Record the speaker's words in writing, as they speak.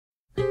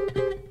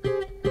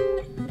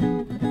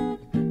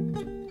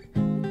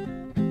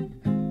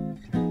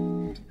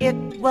It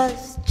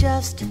was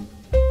just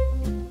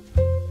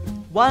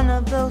one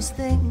of those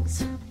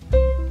things,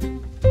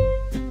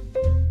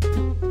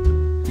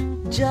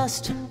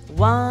 just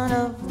one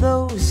of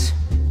those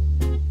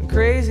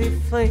crazy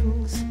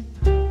flings,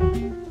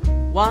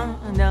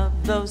 one of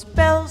those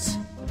bells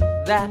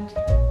that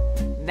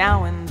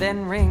now and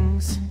then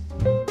rings,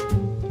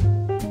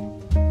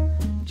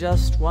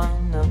 just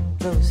one of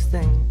those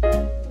things.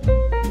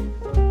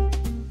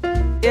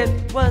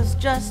 It was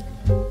just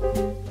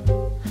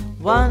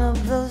one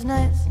of those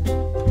nights,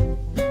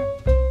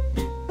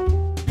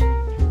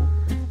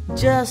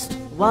 just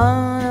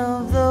one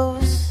of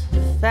those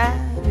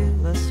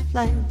fabulous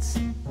flights,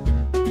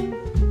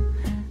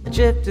 a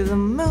trip to the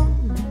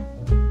moon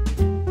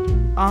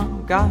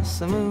on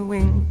gossamer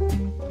wing,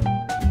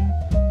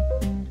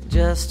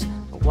 just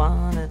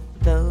one of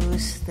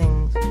those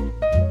things.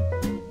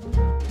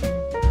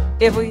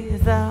 If we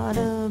thought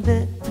a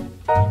bit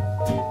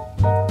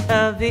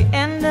of the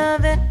end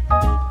of it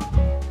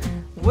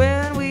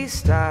when we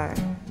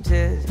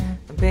started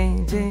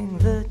painting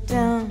the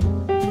town,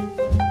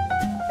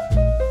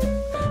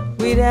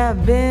 we'd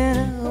have been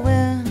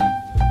aware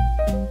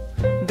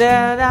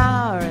that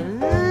our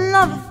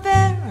love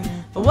affair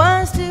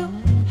was too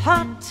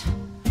hot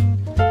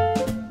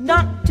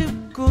not to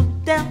cool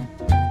down.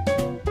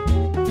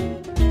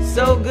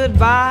 So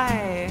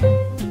goodbye,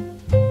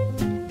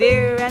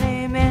 dear and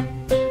amen.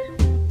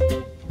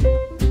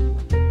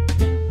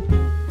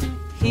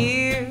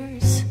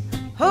 Here's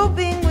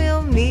hoping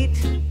we'll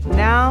meet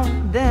now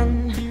and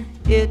then.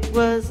 It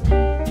was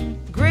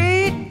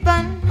great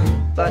fun,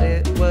 but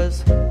it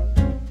was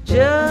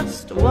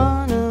just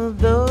one of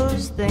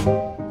those things.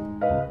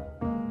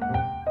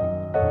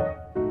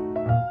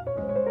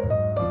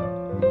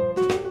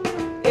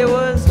 It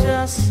was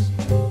just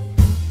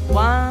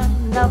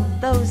one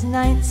of those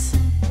nights,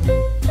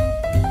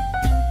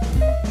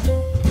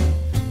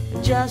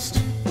 just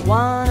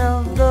one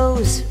of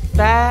those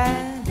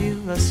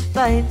fabulous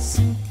flights,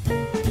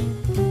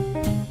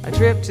 a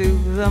trip to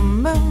the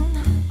moon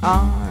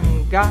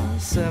on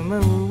gossamer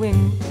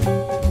wing,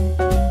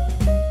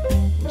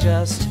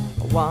 just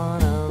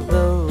one of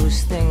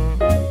those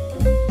things.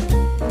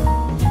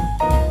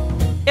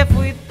 If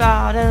we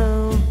thought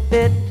a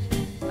bit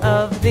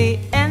of the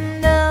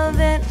end of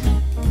it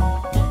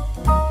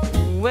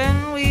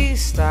when we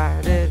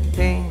started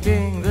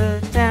painting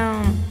the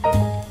town,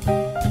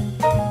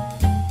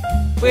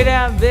 we'd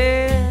have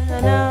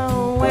been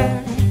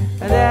aware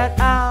that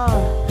our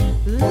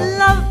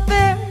love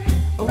affair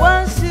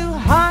was too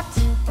hot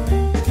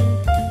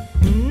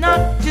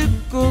not to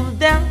cool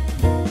down.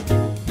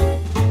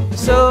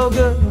 So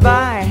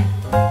goodbye,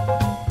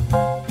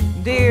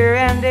 dear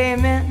and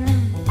amen.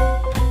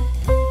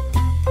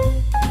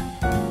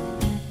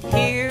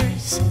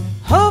 Here's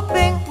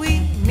hoping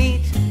we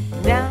meet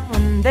now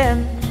and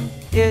then.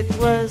 It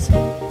was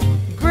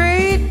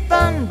great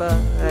fun,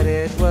 but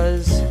it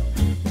was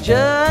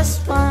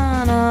just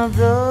one of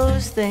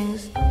those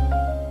things.